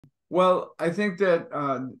Well, I think that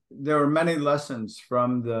there were many lessons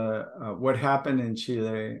from the what happened in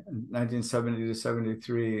Chile in 1970 to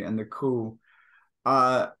 73 and the coup.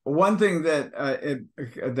 One thing that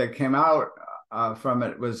that came out from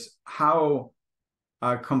it was how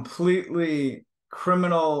completely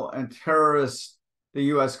criminal and terrorist the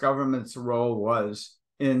U.S. government's role was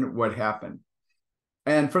in what happened.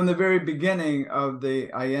 And from the very beginning of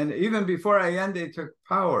the Allende, even before Allende took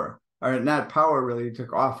power, or not power really, he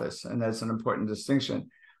took office, and that's an important distinction.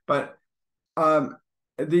 But the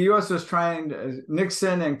U.S. was trying,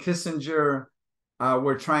 Nixon and Kissinger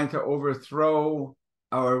were trying to overthrow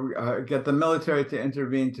or get the military to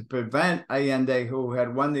intervene to prevent Allende, who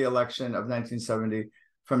had won the election of 1970,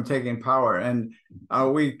 from taking power. And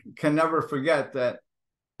we can never forget that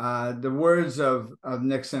the words of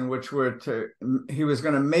Nixon, which were he was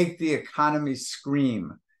going to make the economy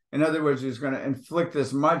scream. In other words, he was going to inflict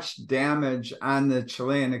as much damage on the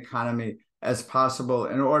Chilean economy as possible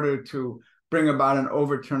in order to bring about an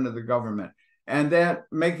overturn of the government. And that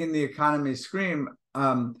making the economy scream,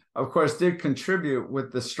 of course, did contribute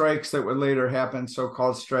with the strikes that would later happen,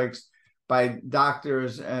 so-called strikes by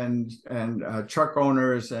doctors and truck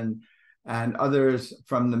owners and others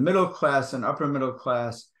from the middle class and upper middle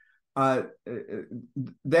class.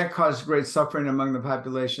 That caused great suffering among the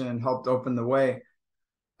population and helped open the way.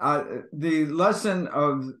 The lesson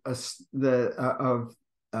of the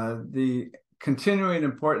continuing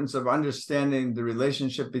importance of understanding the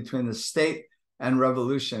relationship between the state and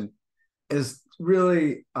revolution is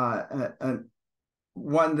really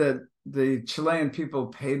one that the Chilean people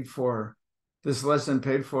paid for. This lesson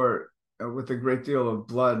paid for with a great deal of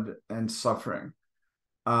blood and suffering.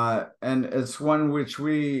 And it's one which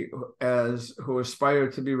we, as who aspire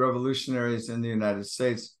to be revolutionaries in the United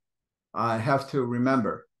States, have to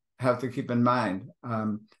remember, have to keep in mind,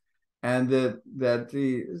 and that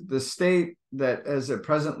the state that as it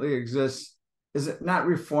presently exists is not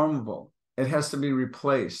reformable. It has to be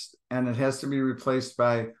replaced, and it has to be replaced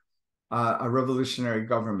by a revolutionary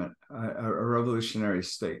government, a revolutionary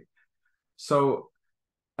state. So.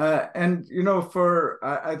 And you know,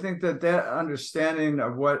 I think that understanding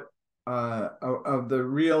of what of the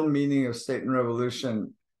real meaning of state and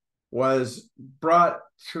revolution was brought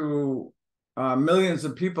to millions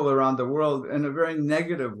of people around the world in a very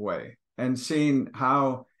negative way, and seeing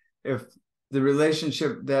how if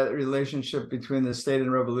that relationship between the state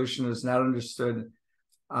and revolution is not understood,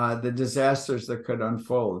 the disasters that could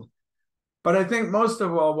unfold. But I think most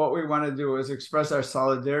of all, what we want to do is express our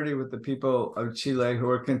solidarity with the people of Chile who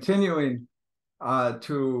are continuing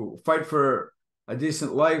to fight for a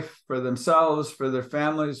decent life for themselves, for their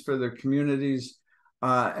families, for their communities,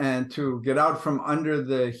 and to get out from under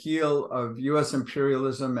the heel of U.S.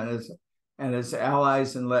 imperialism and its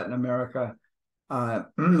allies in Latin America.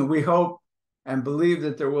 We hope and believe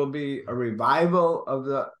that there will be a revival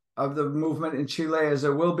of the movement in Chile, as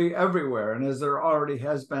there will be everywhere, and as there already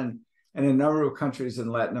has been in a number of countries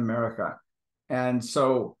in Latin America. And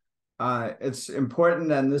so it's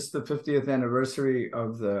important, and this is the 50th anniversary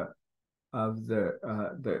of the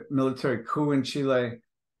military coup in Chile,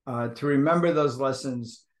 to remember those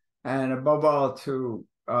lessons, and above all to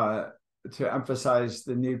emphasize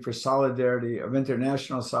the need for solidarity, of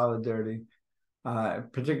international solidarity,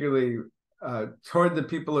 particularly toward the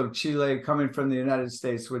people of Chile coming from the United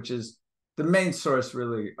States, which is the main source,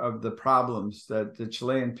 really, of the problems that the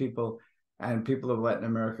Chilean people and people of Latin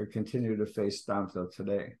America continue to face down till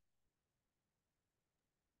today.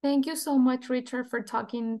 Thank you so much, Richard, for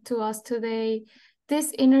talking to us today.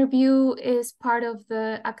 This interview is part of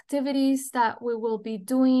the activities that we will be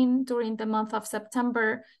doing during the month of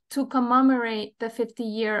September to commemorate the 50th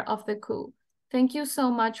year of the coup. Thank you so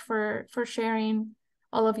much for sharing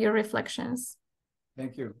all of your reflections.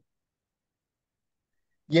 Thank you.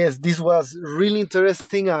 Yes, this was really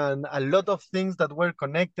interesting, and a lot of things that were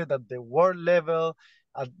connected at the world level,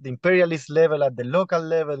 at the imperialist level, at the local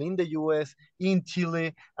level, in the US, in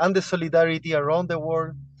Chile, and the solidarity around the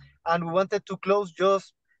world. And we wanted to close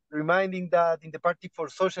just reminding that in the Party for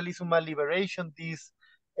Socialism and Liberation, this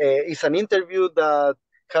is an interview that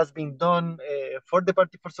has been done for the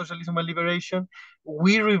Party for Socialism and Liberation.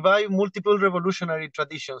 We revive multiple revolutionary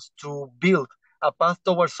traditions to build a path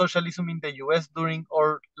towards socialism in the US during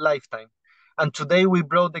our lifetime. And today we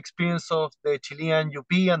brought the experience of the Chilean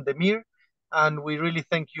UP and the MIR, and we really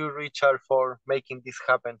thank you, Richard, for making this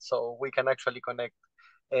happen so we can actually connect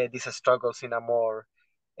these struggles in a more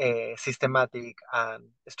systematic and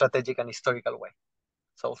strategic and historical way.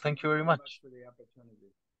 So thank you very much. For the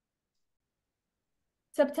opportunity.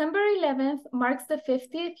 September 11th marks the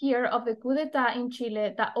 50th year of the coup d'etat in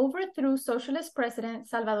Chile that overthrew socialist President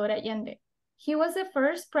Salvador Allende. He was the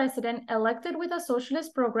first president elected with a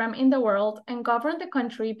socialist program in the world and governed the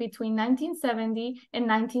country between 1970 and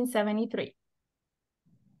 1973.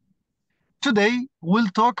 Today, we'll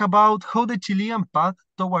talk about how the Chilean path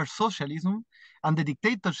towards socialism and the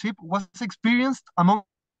dictatorship was experienced among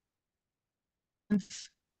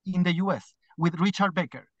in the US with Richard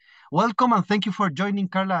Becker. Welcome and thank you for joining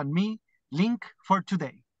Carla and me. Link for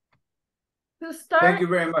today. To start, Thank you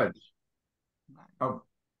very much. Oh.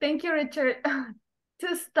 Thank you, Richard.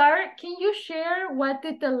 To start, can you share what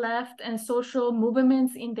did the left and social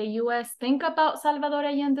movements in the US think about Salvador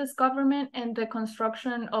Allende's government and the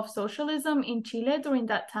construction of socialism in Chile during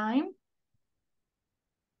that time?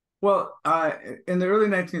 Well, in the early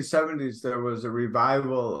 1970s, there was a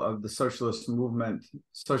revival of the socialist movement,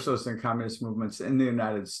 socialist and communist movements in the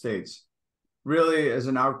United States, really as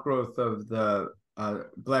an outgrowth of the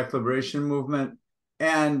Black Liberation Movement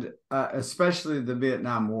and especially the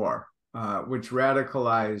Vietnam War, which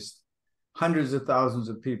radicalized hundreds of thousands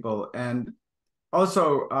of people and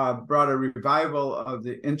also brought a revival of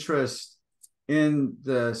the interest in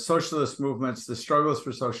the socialist movements, the struggles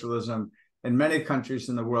for socialism, in many countries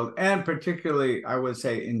in the world, and particularly, I would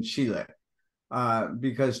say, in Chile,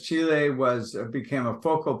 because Chile became a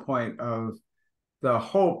focal point of the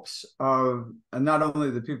hopes of not only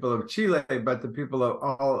the people of Chile, but the people of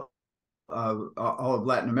all of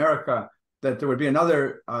Latin America, that there would be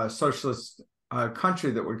another socialist country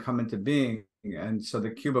that would come into being, and so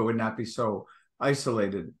that Cuba would not be so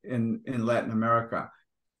isolated in Latin America.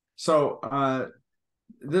 So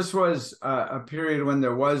this was a period when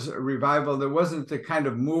there was a revival. There wasn't the kind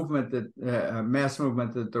of movement that mass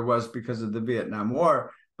movement that there was because of the Vietnam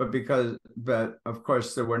War, but of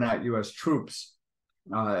course there were not U.S. troops,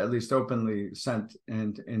 at least openly, sent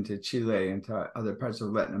into Chile, into other parts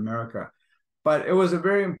of Latin America. But it was a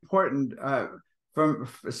very important. From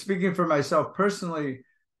speaking for myself personally,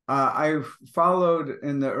 I followed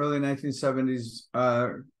in the early 1970s,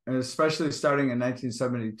 especially starting in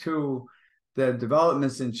 1972. The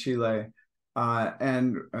developments in Chile,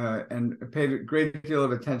 and paid a great deal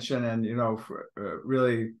of attention, and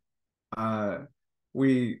really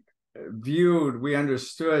we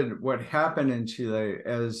understood what happened in Chile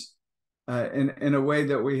as in a way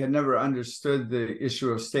that we had never understood the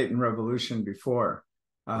issue of state and revolution before,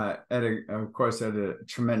 of course at a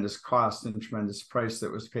tremendous cost and tremendous price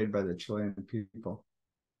that was paid by the Chilean people.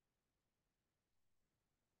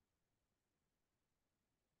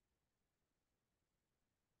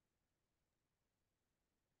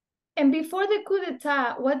 And before the coup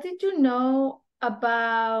d'etat, what did you know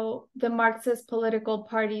about the Marxist political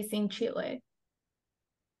parties in Chile?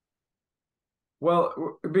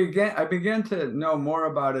 Well, I began to know more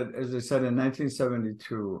about it, as I said, in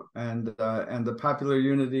 1972, and the Popular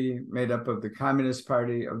Unity, made up of the Communist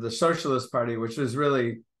Party, of the Socialist Party, which was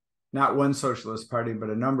really not one socialist party, but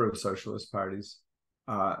a number of socialist parties,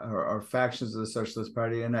 or factions of the Socialist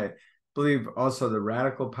Party, and I believe also the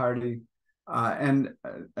Radical Party, and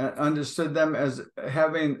understood them as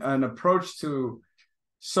having an approach to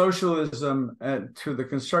socialism, to the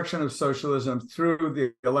construction of socialism through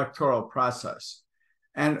the electoral process,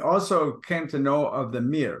 and also came to know of the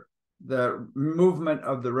MIR, the movement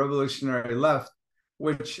of the revolutionary left,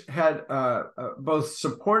 which had both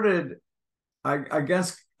supported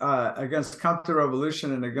against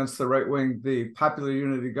counter-revolution and against the right wing, the Popular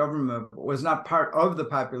Unity government, but was not part of the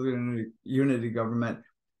Popular Unity government,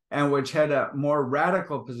 and which had a more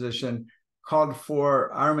radical position, called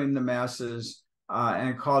for arming the masses,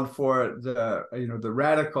 and called for the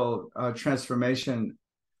radical transformation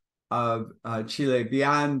of Chile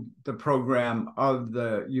beyond the program of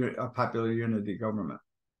the Popular Unity government.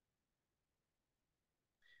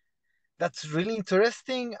 That's really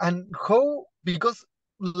interesting. And how, because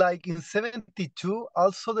like in 72,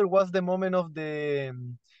 also there was the moment of the,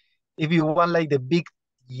 if you want, like the big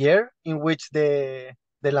year in which the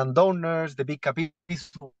landowners, the big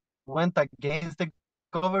capitalists went against the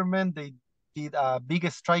government. They did a big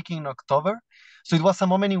strike in October. So it was a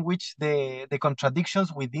moment in which the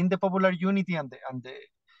contradictions within the Popular Unity and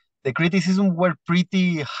the criticism were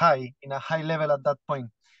pretty high, in a high level at that point.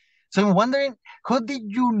 So I'm wondering, how did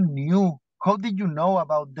you know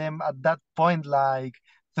about them at that point, like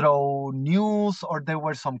through news, or there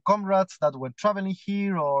were some comrades that were traveling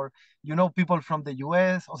here, or people from the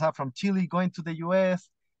US, or from Chile going to the US,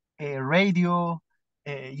 radio?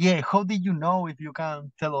 Yeah, how did you know? If you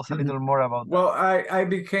can tell us a little more about that. Well, I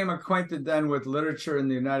became acquainted then with literature in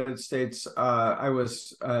the United States. I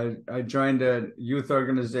joined a youth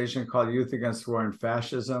organization called Youth Against War and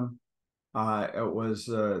Fascism. It was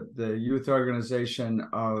the youth organization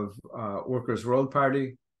of Workers' World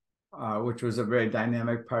Party, which was a very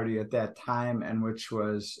dynamic party at that time, and which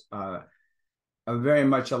was very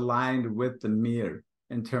much aligned with the MIR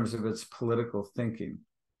in terms of its political thinking.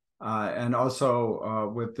 And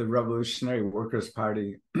also with the Revolutionary Workers'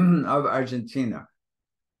 Party of Argentina.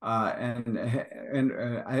 I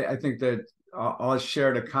think that all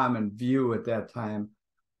shared a common view at that time,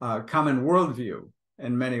 common worldview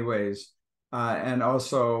in many ways, and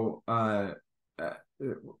also had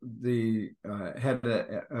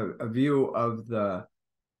a view of the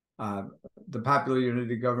popular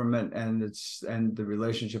unity government and the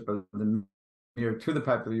relationship of the MIR to the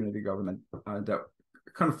popular unity government that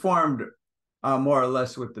conformed more or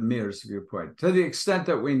less with the MIR's viewpoint, to the extent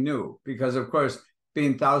that we knew, because of course,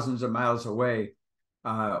 being thousands of miles away,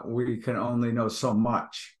 we can only know so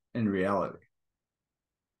much in reality.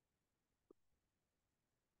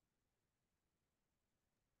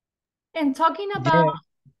 And talking about,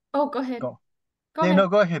 oh, go ahead. Go ahead. No,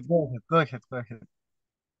 go ahead. Go ahead.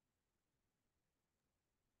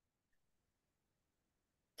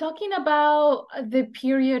 Talking about the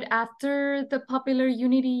period after the popular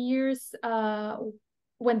unity years,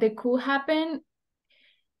 when the coup happened,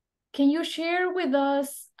 can you share with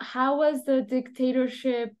us how was the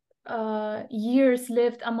dictatorship years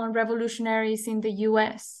lived among revolutionaries in the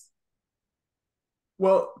US?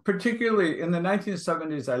 Well, particularly in the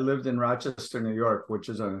 1970s, I lived in Rochester, New York, which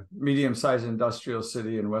is a medium-sized industrial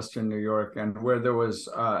city in Western New York, and where there was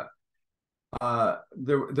a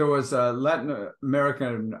Latin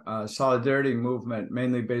American solidarity movement,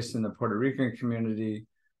 mainly based in the Puerto Rican community,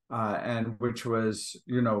 and which was,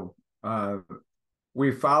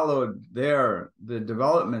 we followed there the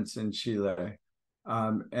developments in Chile,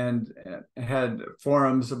 and had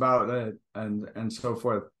forums about it and so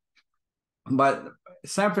forth. But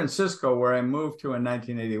San Francisco, where I moved to in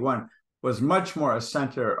 1981, was much more a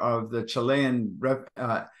center of the Chilean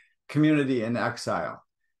community in exile.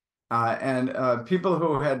 And people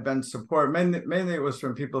who had been mainly it was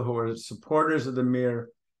from people who were supporters of the MIR.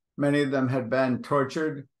 Many of them had been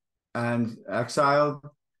tortured and exiled,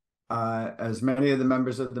 as many of the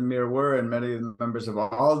members of the MIR were, and many of the members of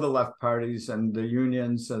all the left parties and the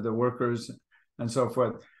unions, the workers, and so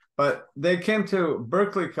forth. But they came to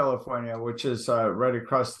Berkeley, California, which is right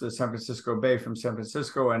across the San Francisco Bay from San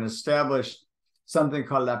Francisco, and established something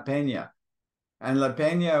called La Peña. And La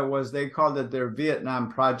Peña they called it their Vietnam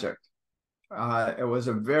project. It was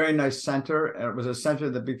a very nice center. It was a center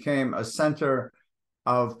that became a center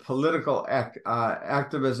of political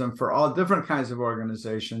activism for all different kinds of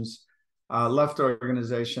organizations, left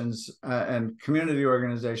organizations and community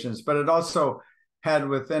organizations. But it also had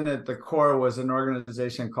within it, the core was an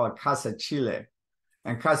organization called Casa Chile.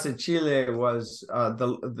 And Casa Chile was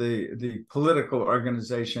the political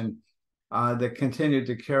organization that continued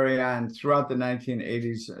to carry on throughout the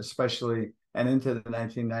 1980s, especially, and into the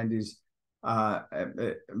 1990s,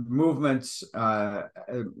 movements,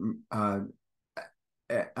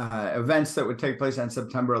 events that would take place on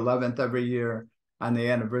September 11th every year on the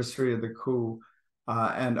anniversary of the coup,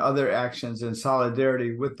 and other actions in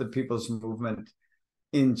solidarity with the people's movement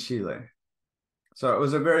in Chile. So it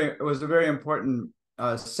was a very important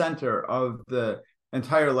center of the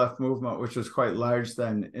entire left movement, which was quite large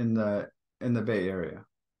then in the Bay Area.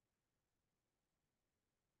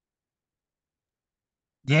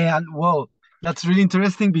 Yeah, and well, that's really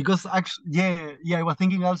interesting because actually, I was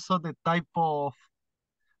thinking also the type of,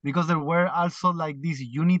 because there were also like these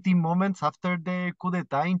unity moments after the coup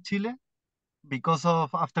d'etat in Chile, because of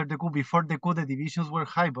after the coup, before the coup, the divisions were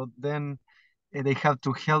high, but then they have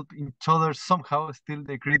to help each other somehow, still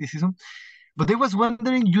the criticism. But I was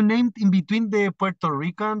wondering, you named in between the Puerto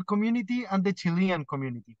Rican community and the Chilean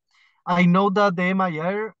community. I know that the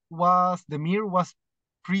MIR the MIR was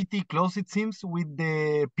pretty close, it seems, with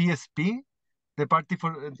the PSP, the Party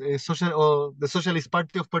for the Socialist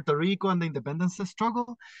Party of Puerto Rico and the independence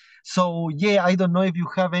struggle. So yeah, I don't know if you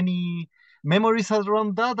have any memories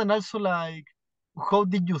around that, and also like, how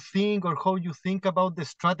did you think, or how you think about the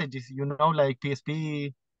strategies, like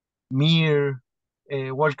PSP, MIR,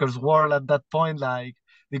 Workers' World at that point, like,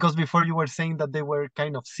 because before you were saying that they were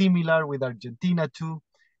kind of similar with Argentina too.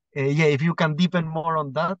 Yeah, if you can deepen more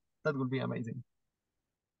on that, that would be amazing.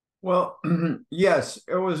 Well, yes,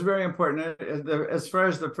 it was very important. As far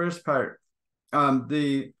as the first part,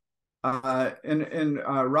 the in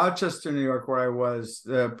Rochester, New York, where I was,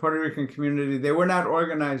 the Puerto Rican community, they were not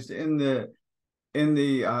organized in the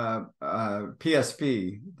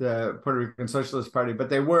PSP, the Puerto Rican Socialist Party, but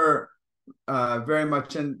they were very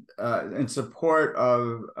much in support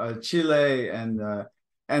of Chile and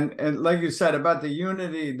like you said about the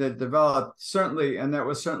unity that developed, certainly, and that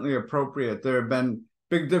was certainly appropriate. There have been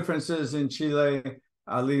big differences in Chile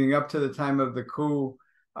leading up to the time of the coup.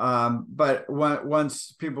 But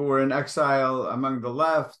once people were in exile among the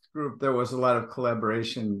left group, there was a lot of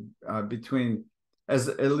collaboration between, as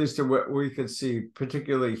at least what we could see,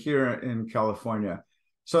 particularly here in California.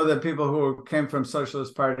 So that people who came from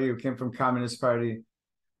Socialist Party, who came from Communist Party,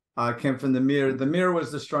 came from the MIR. The MIR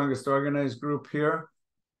was the strongest organized group here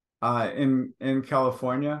in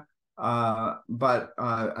California. But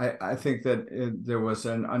I think that there was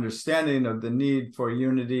an understanding of the need for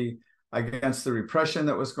unity against the repression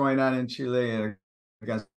that was going on in Chile and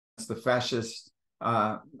against the fascist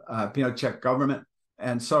Pinochet government.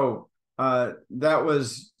 And so that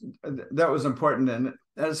was important. And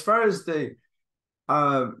as far as the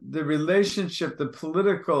relationship, the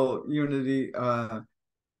political unity,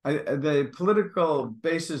 the political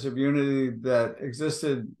basis of unity that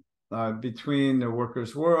existed between the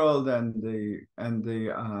workers' world and the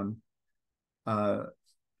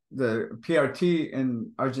PRT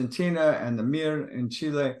in Argentina and the MIR in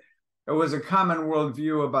Chile, it was a common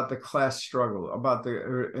worldview about the class struggle, about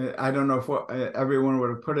the, I don't know if everyone would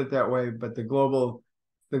have put it that way, but the global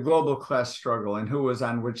class struggle and who was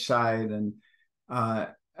on which side.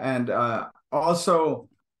 And also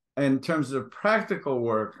in terms of practical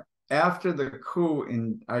work, after the coup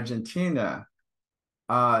in Argentina,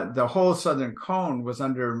 the whole Southern Cone was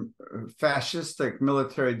under fascistic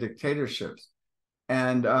military dictatorships.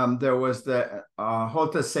 And there was the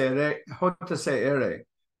JCR,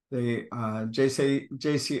 the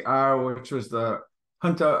JCR, which was the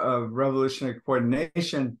Junta of Revolutionary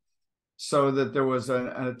Coordination, so that there was an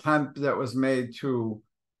attempt that was made to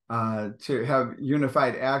have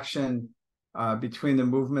unified action between the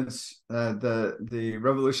movements, the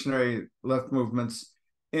revolutionary left movements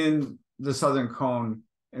in the Southern Cone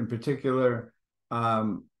in particular.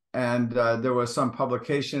 And there were some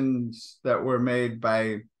publications that were made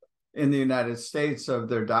in the United States of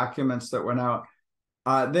their documents that went out.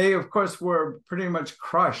 They, of course, were pretty much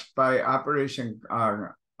crushed by Operation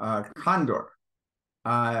Condor.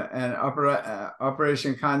 And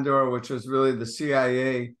Operation Condor, which was really the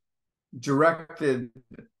CIA directed,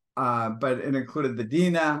 but it included the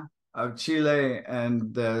DINA of Chile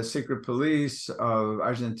and the secret police of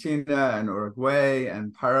Argentina and Uruguay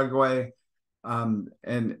and Paraguay. And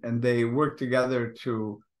they worked together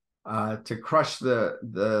to crush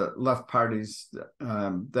the left parties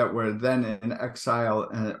that were then in exile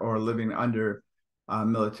or living under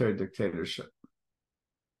military dictatorship.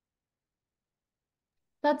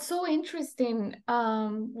 That's so interesting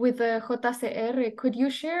with the JCR. Could you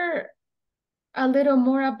share a little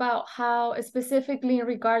more about how, specifically in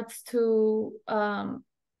regards to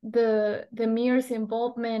the MIR's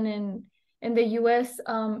involvement in the U.S.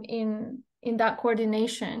 in that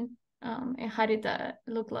coordination, and how did that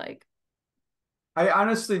look like? I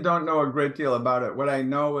honestly don't know a great deal about it. What I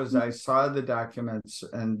know is I saw the documents,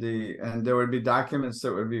 and there would be documents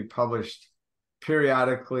that would be published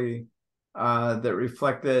periodically that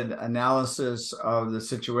reflected analysis of the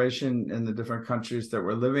situation in the different countries that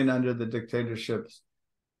were living under the dictatorships,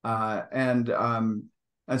 and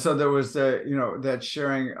so there was that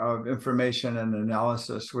sharing of information and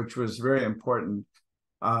analysis, which was very important.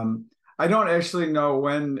 I don't actually know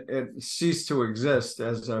when it ceased to exist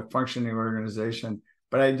as a functioning organization,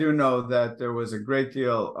 but I do know that there was a great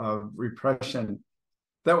deal of repression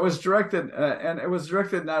that was directed, and it was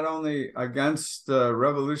directed not only against the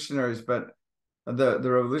revolutionaries, but the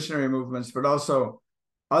revolutionary movements, but also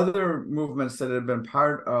other movements that had been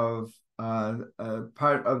part of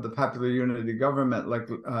the Popular Unity government, like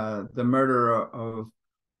the murder of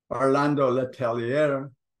Orlando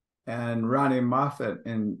Letelier and Ronnie Moffett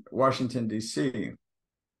in Washington, D.C.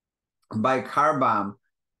 by car bomb.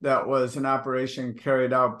 That was an operation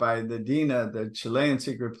carried out by the DINA, the Chilean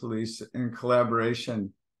secret police, in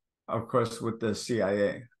collaboration, of course, with the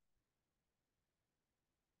CIA.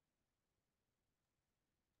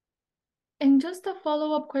 And just a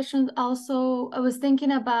follow-up question also, I was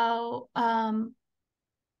thinking about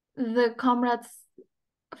the comrades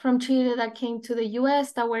from Chile that came to the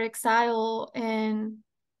US that were exiled, and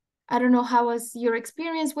I don't know, how was your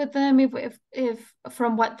experience with them, if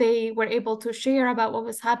from what they were able to share about what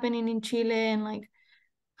was happening in Chile, and like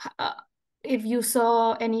if you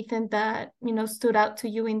saw anything that stood out to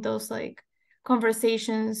you in those like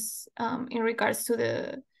conversations in regards to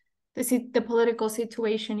the political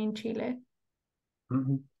situation in Chile.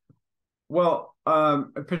 Mm-hmm. Well,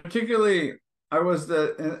 particularly,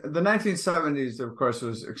 the 1970s, of course,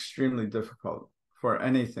 was extremely difficult for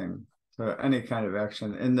anything, for any kind of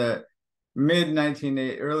action. In the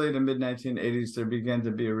early to mid 1980s, there began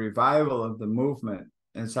to be a revival of the movement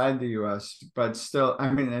inside the U.S., but still,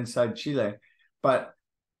 I mean, inside Chile, but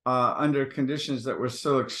under conditions that were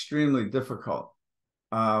still extremely difficult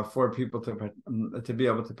for people to be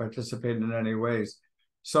able to participate in any ways.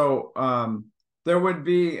 So there would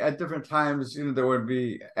be at different times, there would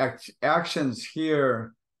be actions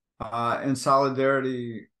here in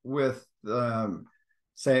solidarity with,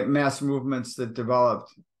 say, mass movements that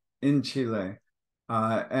developed in Chile,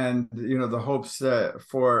 and the hopes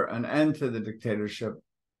for an end to the dictatorship,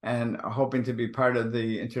 and hoping to be part of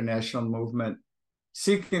the international movement,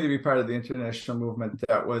 seeking to be part of the international movement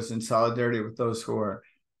that was in solidarity with those who are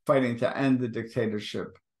fighting to end the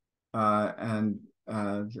dictatorship and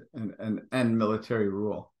end military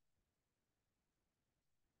rule.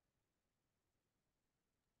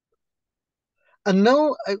 And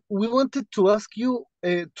now we wanted to ask you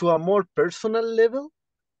to a more personal level,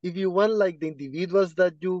 if you want, like the individuals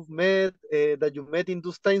that you've met, that you met in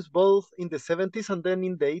those times, both in the 70s and then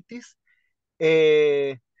in the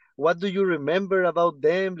 80s. What do you remember about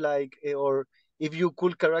them, like, or if you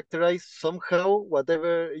could characterize somehow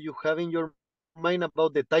whatever you have in your mind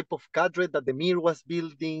about the type of cadre that the MIR was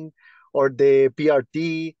building, or the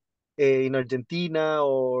PRT in Argentina,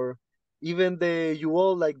 or even the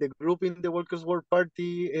UO, like the group in the Workers' World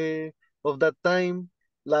Party of that time,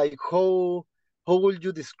 like how would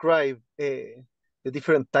you describe the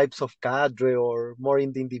different types of cadre, or more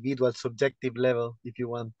in the individual subjective level, if you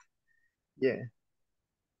want? Yeah.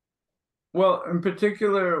 Well, in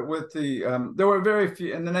particular, with there were very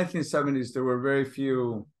few in the 1970s. There were very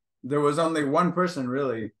few. There was only one person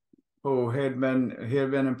really who had been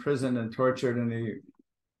in prison and tortured, and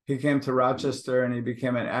he came to Rochester and he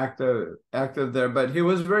became an active there. But he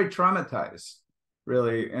was very traumatized,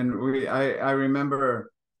 really. And I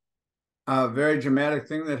remember a very dramatic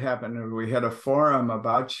thing that happened. We had a forum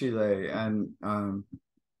about Chile, and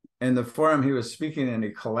in the forum he was speaking and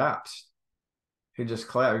he collapsed. He just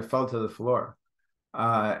collapsed. He fell to the floor.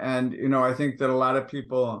 And I think that a lot of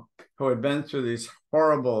people who had been through these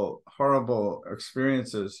horrible, horrible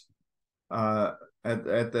experiences at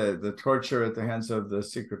the torture at the hands of the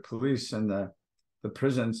secret police and the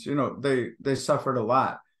prisons, they suffered a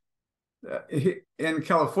lot. In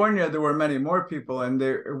California, there were many more people, and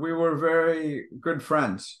we were very good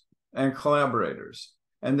friends and collaborators.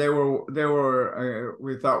 And they were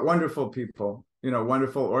we thought, wonderful people,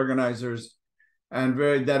 wonderful organizers, and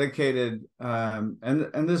very dedicated.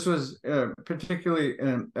 And this was particularly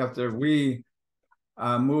after we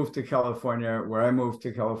moved to California, where I moved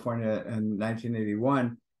to California in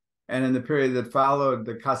 1981. And in the period that followed,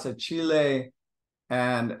 the Casa Chile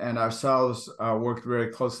and ourselves worked very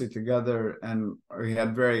closely together. And we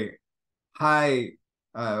had very high,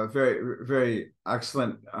 very, very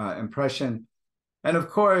excellent impression. And of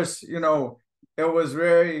course, it was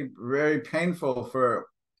very, very painful for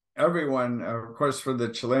everyone, of course, for the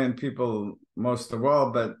Chilean people most of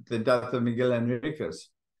all, but the death of Miguel Enriquez,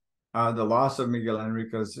 the loss of Miguel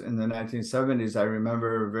Enriquez in the 1970s, I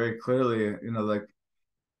remember very clearly, like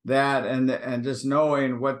that, and just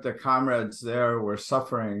knowing what the comrades there were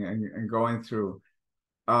suffering and going through.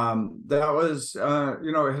 That was,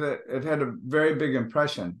 it had a very big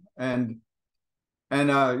impression. And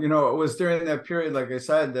it was during that period, like I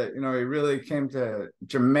said, that, he really came to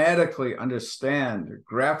dramatically understand,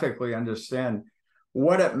 graphically understand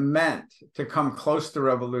what it meant to come close to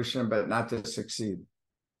revolution, but not to succeed.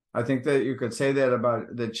 I think that you could say that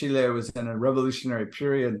about that Chile was in a revolutionary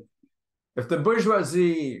period. If the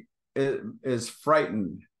bourgeoisie is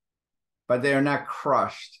frightened, but they are not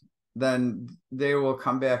crushed, then they will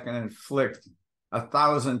come back and inflict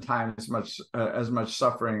 1,000 times as much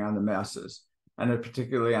suffering on the masses, and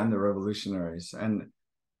particularly on the revolutionaries. And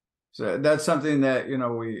so that's something that,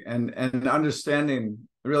 we and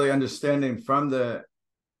really understanding from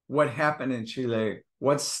what happened in Chile,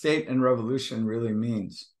 what state and revolution really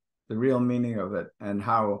means, the real meaning of it, and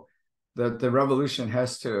how the revolution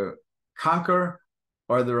has to conquer,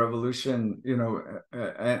 or the revolution,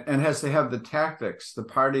 and has to have the tactics.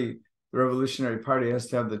 The Revolutionary Party has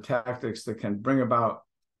to have the tactics that can bring about,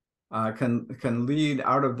 can lead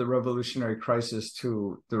out of the revolutionary crisis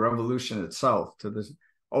to the revolution itself, to this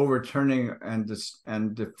overturning and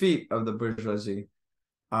defeat of the bourgeoisie.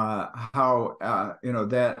 How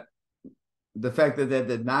that the fact that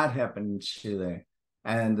did not happen in Chile,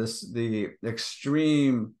 and the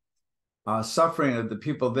extreme suffering of the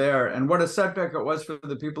people there, and what a setback it was for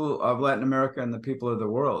the people of Latin America and the people of the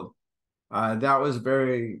world. That was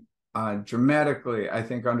very dramatically, I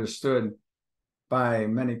think, understood by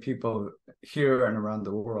many people here and around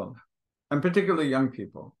the world, and particularly young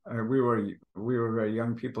people. We were very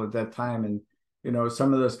young people at that time, and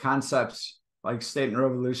some of those concepts like state and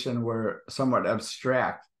revolution were somewhat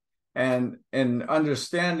abstract. And in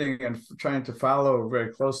understanding and trying to follow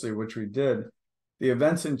very closely, which we did, the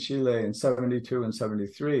events in Chile in 72 and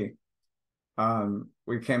 73,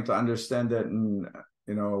 we came to understand it in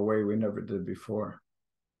a way we never did before.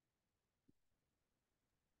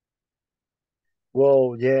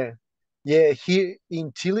 Well, yeah. Here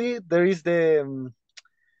in Chile, there is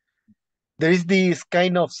this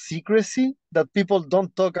kind of secrecy that people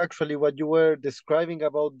don't talk, actually, what you were describing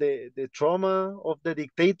about the trauma of the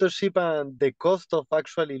dictatorship and the cost of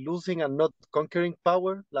actually losing and not conquering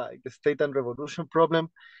power, like the state and revolution problem.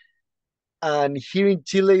 And here in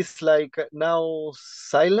Chile, it's like now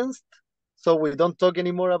silenced. So we don't talk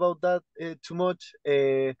anymore about that too much.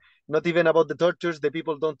 Not even about the tortures. The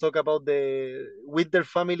people don't talk about with their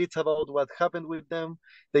families about what happened with them.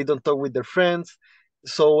 They don't talk with their friends.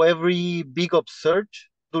 So during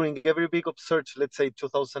every big upsurge, let's say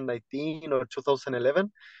 2019 or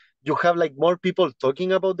 2011, you have like more people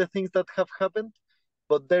talking about the things that have happened,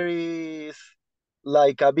 but there is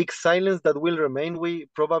like a big silence that will remain, we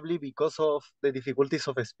probably because of the difficulties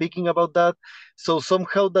of speaking about that. So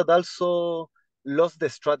somehow that also lost the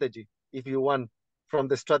strategy, if you want, from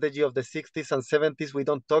the strategy of the 60s and 70s. We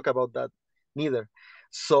don't talk about that neither.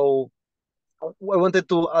 So I wanted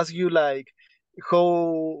to ask you, like,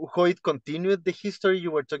 how it continued the history.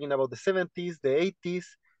 You were talking about the 70s, the 80s.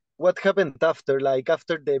 What happened after, like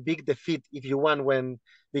after the big defeat, if you want, when,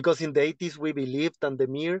 because in the 80s we believed and the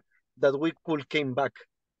mirror that we could come back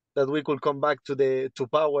to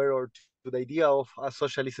power, or to the idea of a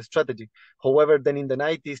socialist strategy. However, then in the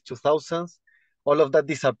 90s, 2000s, all of that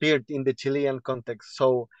disappeared in the Chilean context.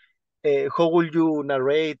 So how will you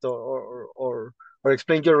narrate or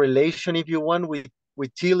explain your relation, if you want, with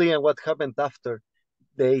Chile and what happened after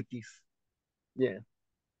the 80s? Yeah.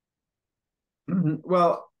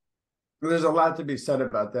 Well, there's a lot to be said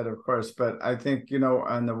about that, of course, but I think,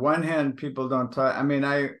 on the one hand, people don't talk. I mean,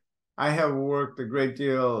 I have worked a great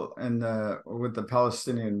deal with the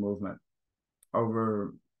Palestinian movement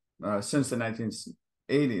over since the 1980s,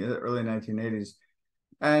 early 1980s.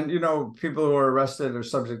 And, people who are arrested or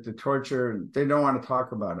subject to torture, they don't want to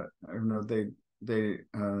talk about it.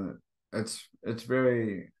 It's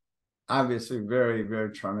very obviously very,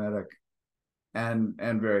 very traumatic and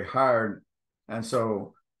very hard. And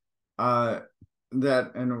so and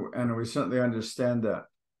we certainly understand that.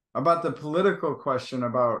 About the political question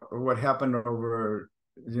about what happened over,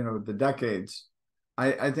 the decades,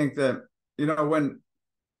 I think that, when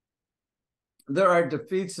there are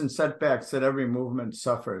defeats and setbacks that every movement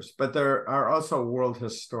suffers, but there are also world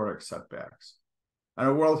historic setbacks. And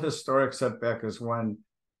a world historic setback is one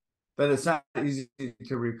that it's not easy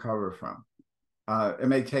to recover from. It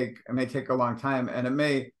may take a long time, and it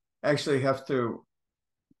may actually have to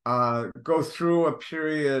go through a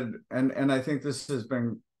period, and I think this there's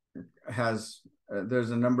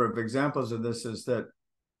a number of examples of this, is that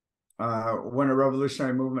when a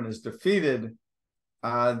revolutionary movement is defeated,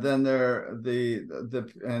 then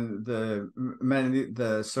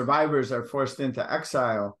the survivors are forced into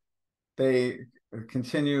exile. They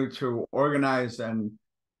continue to organize and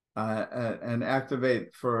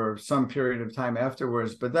activate for some period of time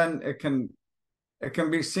afterwards, but then it can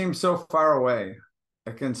seem so far away.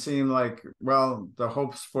 It can seem like, well, the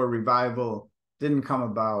hopes for revival didn't come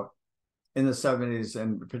about in the 70s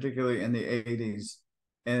and particularly in the 80s,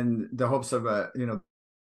 in the hopes of